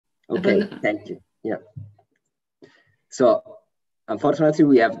Okay, thank you. Yeah. So unfortunately,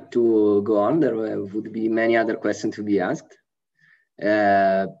 we have to go on. There would be many other questions to be asked,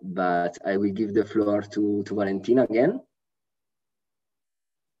 but I will give the floor to Valentina again.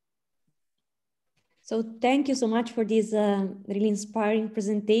 So thank you so much for this really inspiring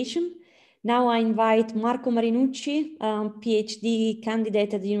presentation. Now I invite Marco Marinucci, PhD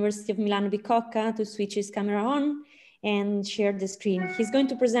candidate at the University of Milano-Bicocca, to switch his camera on and share the screen. He's going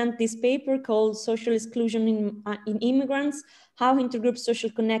to present this paper called Social Exclusion in Immigrants, How Intergroup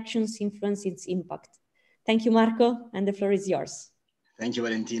Social Connections Influence its Impact. Thank you, Marco, and the floor is yours. Thank you,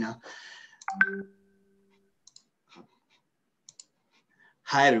 Valentina.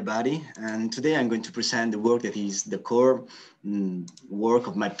 Hi, everybody. And today I'm going to present the work that is the core work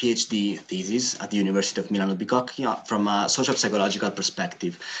of my PhD thesis at the University of Milano-Bicocca from a social psychological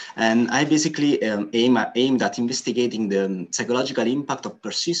perspective. And I basically aimed at investigating the psychological impact of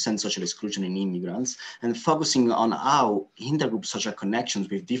persistent social exclusion in immigrants and focusing on how intergroup social connections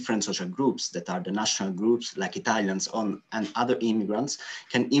with different social groups that are the national groups like Italians and other immigrants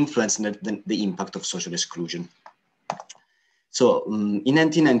can influence the impact of social exclusion. So in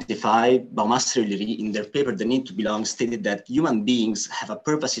 1995, Baumeister and Leary, in their paper, The Need to Belong, stated that human beings have a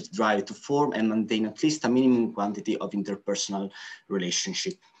pervasive drive to form and maintain at least a minimum quantity of interpersonal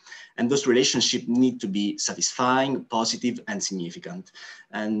relationship. And those relationships need to be satisfying, positive, and significant.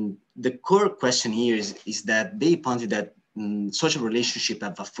 And the core question here is that they pointed that social relationships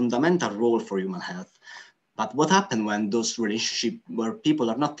have a fundamental role for human health. But what happens when those relationships, where people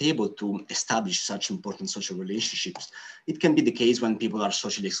are not able to establish such important social relationships? It can be the case when people are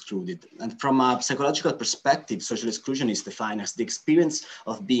socially excluded. And from a psychological perspective, social exclusion is defined as the experience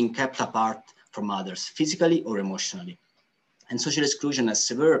of being kept apart from others, physically or emotionally. And social exclusion has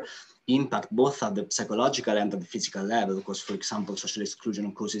severe impact both at the psychological and at the physical level, because, for example, social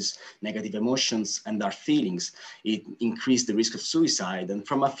exclusion causes negative emotions and our feelings. It increases the risk of suicide, and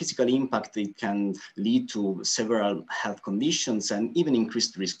from a physical impact, it can lead to several health conditions and even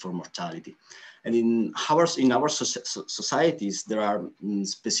increase the risk for mortality. And in our societies, there are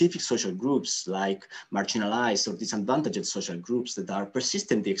specific social groups like marginalized or disadvantaged social groups that are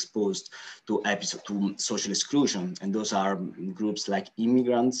persistently exposed to social exclusion. And those are groups like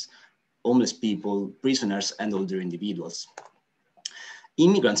immigrants, homeless people, prisoners, and older individuals.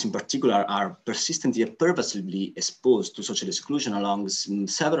 Immigrants in particular are persistently and purposely exposed to social exclusion along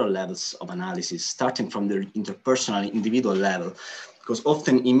several levels of analysis, starting from the interpersonal individual level, because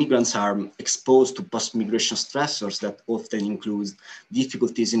often immigrants are exposed to post-migration stressors that often include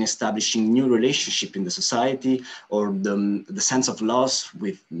difficulties in establishing new relationships in the society, or the sense of loss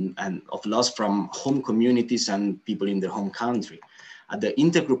from home communities and people in their home country. At the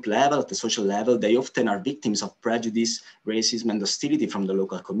intergroup level, at the social level, they often are victims of prejudice, racism, and hostility from the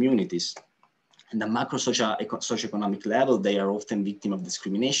local communities. At the macro socioeconomic level, they are often victims of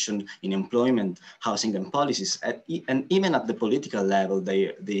discrimination in employment, housing, and policies. And even at the political level,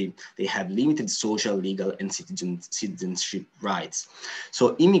 they have limited social, legal, and citizenship rights.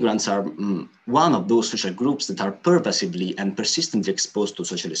 So immigrants are one of those social groups that are purposively and persistently exposed to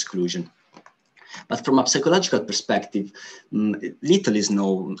social exclusion. But from a psychological perspective, little is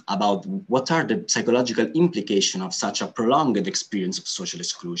known about what are the psychological implications of such a prolonged experience of social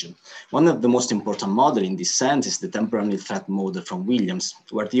exclusion. One of the most important models in this sense is the temporal threat model from Williams,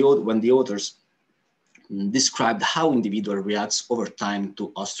 where when the authors described how individual reacts over time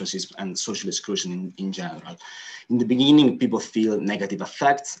to ostracism and social exclusion in general. In the beginning, people feel negative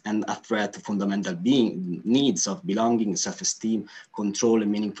effects and a threat to fundamental needs of belonging, self-esteem, control,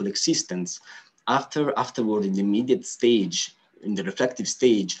 and meaningful existence. Afterward, in the immediate stage, in the reflective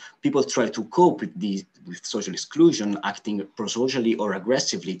stage, people try to cope with social exclusion, acting prosocially or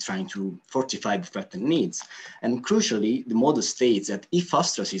aggressively, trying to fortify the threatened needs. And crucially, the model states that if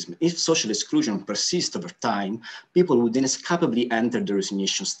social exclusion persists over time, people would inescapably enter the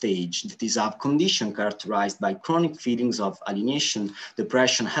resignation stage. That is a condition characterized by chronic feelings of alienation,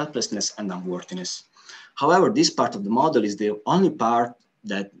 depression, helplessness, and unworthiness. However, this part of the model is the only part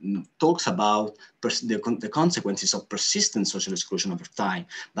that talks about the consequences of persistent social exclusion over time,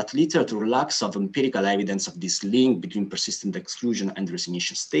 but literature lacks of empirical evidence of this link between persistent exclusion and the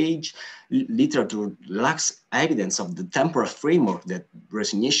resignation stage. Literature lacks evidence of the temporal framework that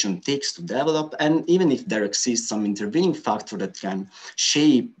resignation takes to develop, and even if there exists some intervening factor that can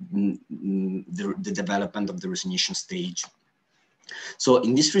shape the development of the resignation stage. So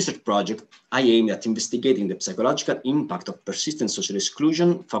in this research project, I aimed at investigating the psychological impact of persistent social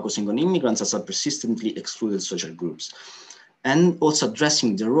exclusion, focusing on immigrants as a persistently excluded social groups. and also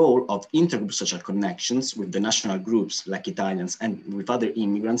addressing the role of intergroup social connections with the national groups like Italians and with other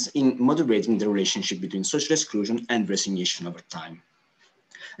immigrants in moderating the relationship between social exclusion and resignation over time.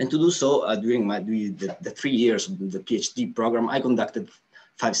 And to do so, during the 3 years of the PhD program, I conducted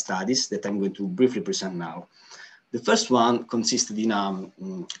 5 studies that I'm going to briefly present now. The first one consisted in a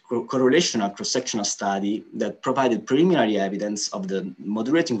correlational cross-sectional study that provided preliminary evidence of the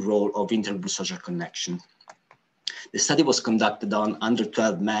moderating role of intergroup social connection. The study was conducted on under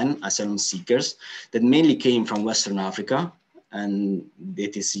 12 men, asylum-seekers, that mainly came from Western Africa, and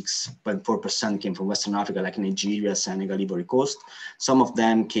 86.4% came from Western Africa, like Nigeria, Senegal, Ivory Coast. Some of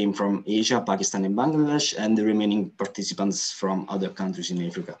them came from Asia, Pakistan, and Bangladesh, and the remaining participants from other countries in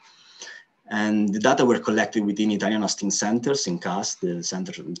Africa. And the data were collected within Italian hosting centers in CAS, the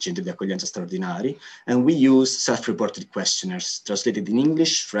Centro di Accoglienza Straordinari, and we used self-reported questionnaires translated in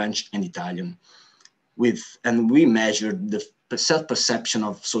English, French, and Italian. And we measured the self-perception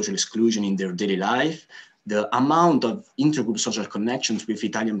of social exclusion in their daily life, the amount of intergroup social connections with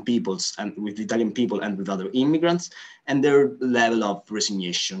Italian people and with other immigrants, and their level of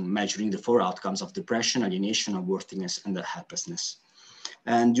resignation, measuring the 4 outcomes of depression, alienation, unworthiness, and helplessness.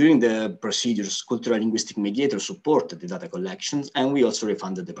 And during the procedures, cultural linguistic mediators supported the data collections, and we also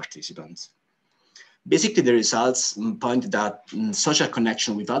refunded the participants. Basically, the results point that social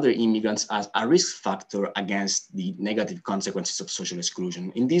connection with other immigrants as a risk factor against the negative consequences of social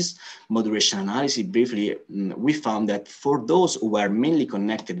exclusion. In this moderation analysis, briefly, we found that for those who were mainly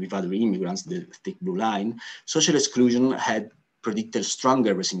connected with other immigrants, the thick blue line, social exclusion had predicted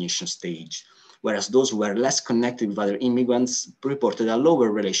stronger resignation stage, whereas those who were less connected with other immigrants reported a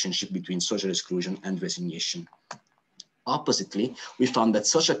lower relationship between social exclusion and resignation. Oppositely, we found that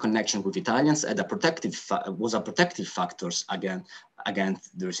social connection with Italians had was a protective factor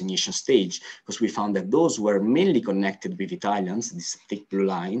against the resignation stage, because we found that those who were mainly connected with Italians, this thick blue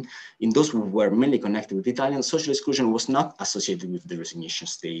line, in those who were mainly connected with Italians, social exclusion was not associated with the resignation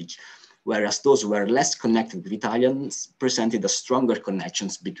stage, whereas those who were less connected with Italians presented a stronger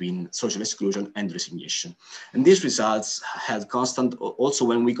connections between social exclusion and resignation. And these results held constant also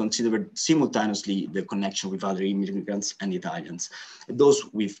when we considered simultaneously the connection with other immigrants and Italians. Those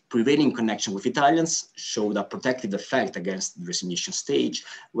with prevailing connection with Italians showed a protective effect against the resignation stage,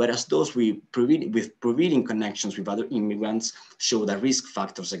 whereas those with prevailing connections with other immigrants showed a risk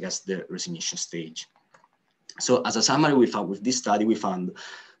factors against the resignation stage. So as a summary, with this study,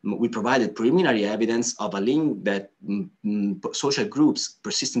 we provided preliminary evidence of a link that social groups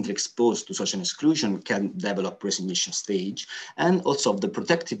persistently exposed to social exclusion can develop resignation stage, and also of the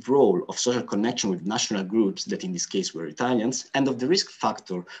protective role of social connection with national groups that in this case were Italians, and of the risk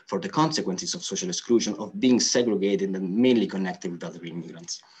factor for the consequences of social exclusion of being segregated and mainly connected with other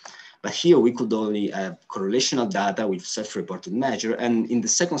immigrants. But here we could only have correlational data with self-reported measure. And in the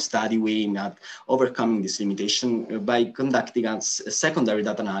second study, we aimed at overcoming this limitation by conducting a secondary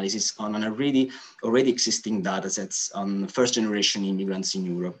data analysis on an already existing data sets on first-generation immigrants in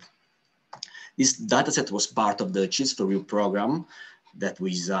Europe. This data set was part of the Choose for You program that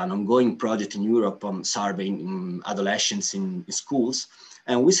was an ongoing project in Europe on surveying adolescents in schools.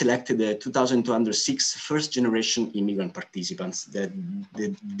 And we selected the 2,206 first-generation immigrant participants. The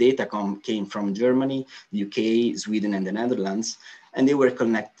data came from Germany, the UK, Sweden, and the Netherlands, and they were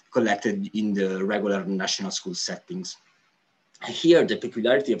collected in the regular national school settings. Here, the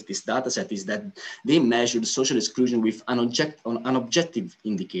peculiarity of this data set is that they measured social exclusion with an objective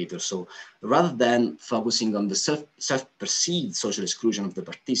indicator. So rather than focusing on the self-perceived social exclusion of the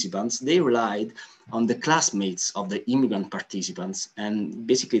participants, they relied on the classmates of the immigrant participants. And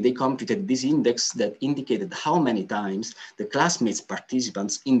basically they computed this index that indicated how many times the classmates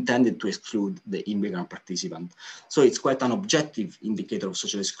participants intended to exclude the immigrant participant. So it's quite an objective indicator of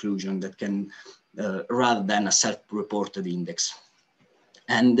social exclusion that can rather than a self-reported index.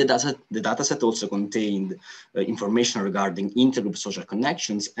 And the dataset also contained information regarding intergroup social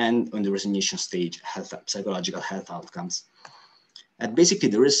connections and on the resignation stage, psychological health outcomes. And basically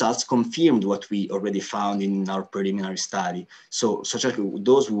the results confirmed what we already found in our preliminary study. So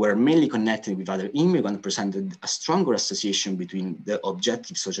those who were mainly connected with other immigrants presented a stronger association between the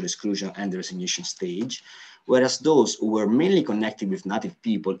objective social exclusion and the resignation stage, whereas those who were mainly connected with native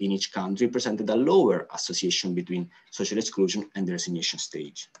people in each country presented a lower association between social exclusion and the resignation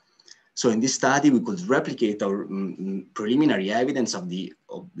stage. So in this study, we could replicate our preliminary evidence of the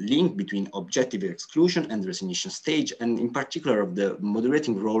link between objective exclusion and the resignation stage, and in particular of the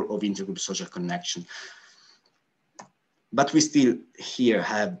moderating role of intergroup social connection. But we still here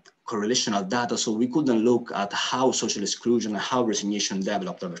have correlational data, so we couldn't look at how social exclusion and how resignation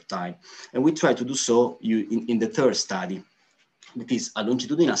developed over time. And we tried to do so in the third study. That is a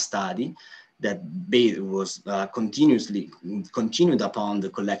longitudinal study that was continued upon the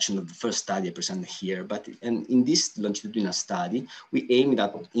collection of the first study I presented here. But in this longitudinal study, we aimed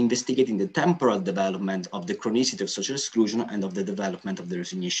at investigating the temporal development of the chronicity of social exclusion and of the development of the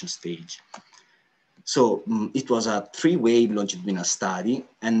resignation stage. So it was a 3-wave longitudinal study,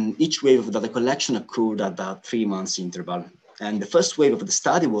 and each wave of data collection occurred at a 3 months interval. And the first wave of the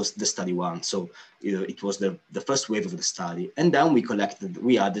study was the study 1. So it was the first wave of the study. And then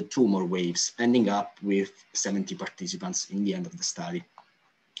we added 2 more waves, ending up with 70 participants in the end of the study.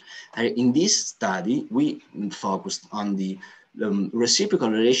 In this study, we focused on the reciprocal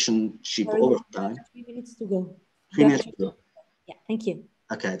relationship over time. 3 minutes to go. 3 minutes to go. Yeah, thank you.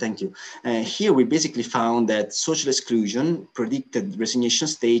 Okay, thank you. Here we basically found that social exclusion predicted resignation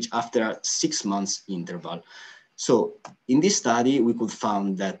stage after a 6 months interval. So in this study, we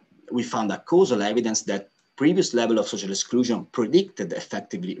found a causal evidence that previous level of social exclusion predicted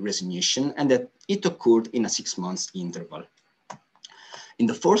effectively resignation and that it occurred in a 6 months interval. In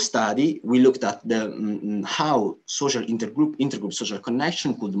the fourth study, we looked at how social intergroup social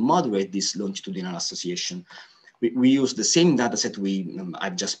connection could moderate this longitudinal association. We used the same data set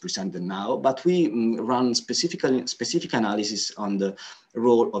I've just presented now, but we run specific analysis on the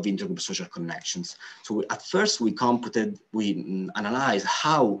role of intergroup social connections. So at first we analyzed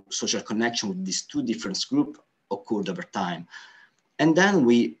how social connection with these 2 different groups occurred over time. And then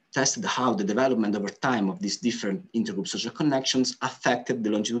we tested how the development over time of these different intergroup social connections affected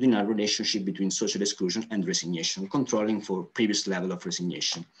the longitudinal relationship between social exclusion and resignation, controlling for previous level of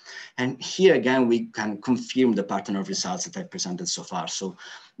resignation. And here again, we can confirm the pattern of results that I've presented so far. So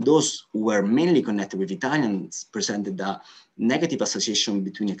those who were mainly connected with Italians presented a negative association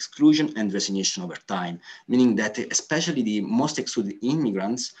between exclusion and resignation over time, meaning that especially the most excluded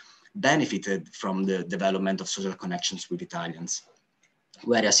immigrants benefited from the development of social connections with Italians,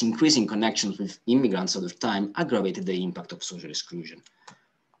 whereas increasing connections with immigrants over time aggravated the impact of social exclusion.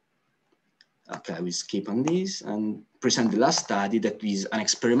 Okay, we skip on this and present the last study that is an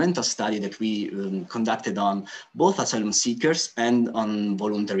experimental study that we conducted on both asylum seekers and on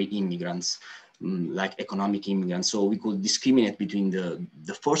voluntary immigrants, like economic immigrants. So we could discriminate between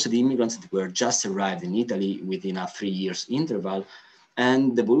the forced immigrants that were just arrived in Italy within a 3 years interval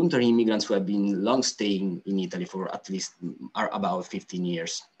and the voluntary immigrants who have been long staying in Italy for at least about 15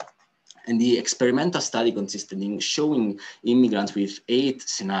 years. And the experimental study consisted in showing immigrants with 8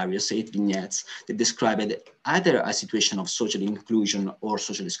 scenarios, 8 vignettes that described either a situation of social inclusion or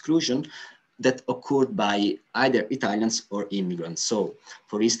social exclusion that occurred by either Italians or immigrants. So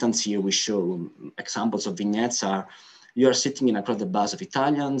for instance, here we show examples of vignettes are, you are sitting in a crowded bus of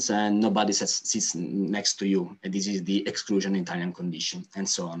Italians and nobody sits next to you. And this is the exclusion Italian condition and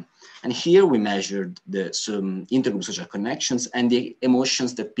so on. And here we measured some intergroup social connections and the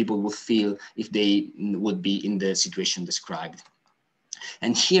emotions that people would feel if they would be in the situation described.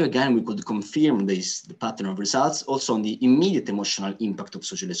 And here again, we could confirm the pattern of results also on the immediate emotional impact of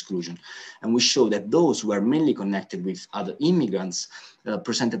social exclusion. And we show that those who are mainly connected with other immigrants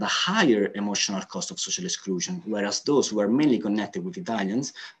presented a higher emotional cost of social exclusion, whereas those who are mainly connected with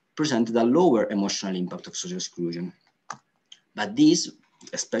Italians presented a lower emotional impact of social exclusion. But these,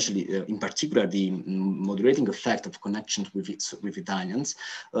 especially in particular, the moderating effect of connections with Italians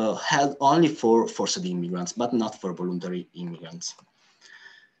held only for forced immigrants, but not for voluntary immigrants.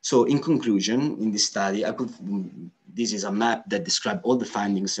 So in conclusion, in this study, this is a map that describes all the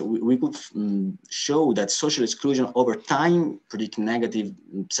findings. We could show that social exclusion over time predict negative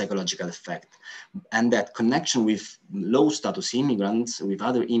psychological effect, and that connection with low status immigrants, with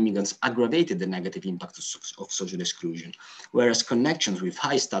other immigrants, aggravated the negative impact of social exclusion, whereas connections with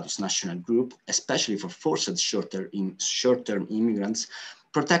high status national group, especially for forced short-term immigrants,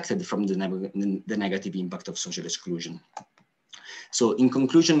 protected from the negative impact of social exclusion. So in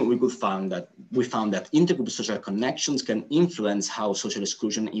conclusion, we found that intergroup social connections can influence how social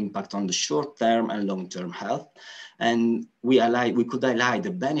exclusion impact on the short-term and long-term health. And we could highlight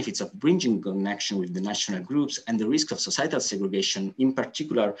the benefits of bridging connection with the national groups and the risk of societal segregation, in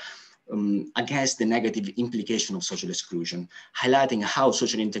particular, against the negative implication of social exclusion, highlighting how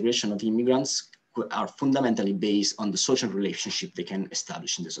social integration of immigrants are fundamentally based on the social relationship they can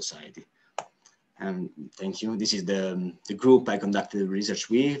establish in the society. And thank you. This is the group I conducted the research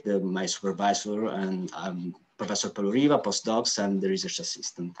with, my supervisor and Professor Paulo Riva, postdocs, and the research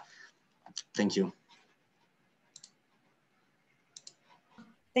assistant. Thank you.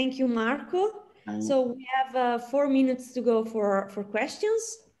 Thank you, Marco. So we have 4 minutes to go for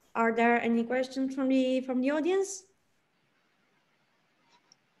questions. Are there any questions from the audience?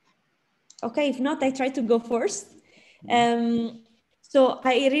 Okay, if not, I try to go first. So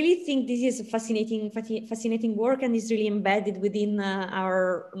I really think this is a fascinating work, and is really embedded within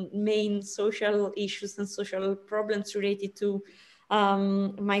our main social issues and social problems related to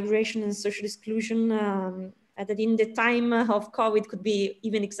migration and social exclusion. That in the time of COVID could be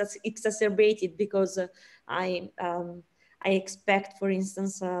even exacerbated, because I expect, for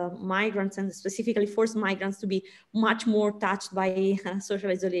instance, migrants, and specifically forced migrants, to be much more touched by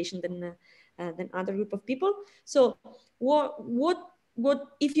social isolation than other group of people. So what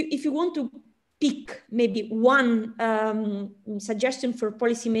if you want to pick maybe one suggestion for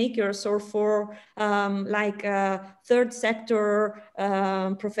policymakers, or for third sector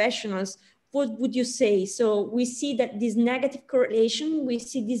professionals, what would you say? So we see that this negative correlation, we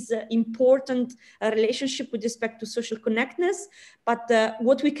see this important relationship with respect to social connectedness, but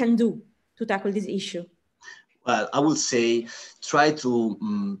what we can do to tackle this issue? Well, I would say try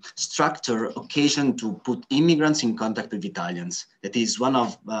to structure occasion to put immigrants in contact with Italians. That is one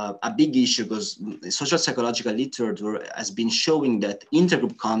of a big issue, because social psychological literature has been showing that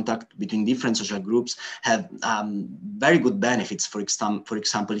intergroup contact between different social groups have very good benefits. For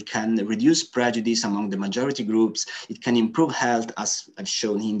example, it can reduce prejudice among the majority groups. It can improve health, as I've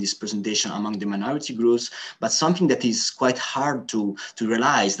shown in this presentation, among the minority groups. But something that is quite hard to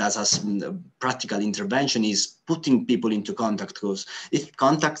realize as a practical intervention is putting people into contact, because if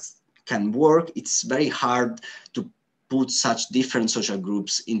contacts can work, it's very hard to put such different social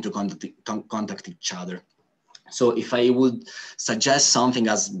groups into contact each other. So if I would suggest something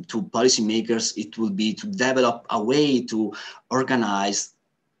as to policymakers, it would be to develop a way to organize,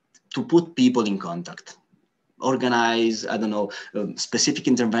 to put people in contact. Organize, I don't know, specific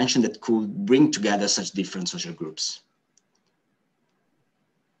intervention that could bring together such different social groups.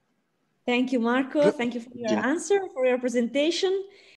 Thank you, Marco. Thank you for your answer, for your presentation.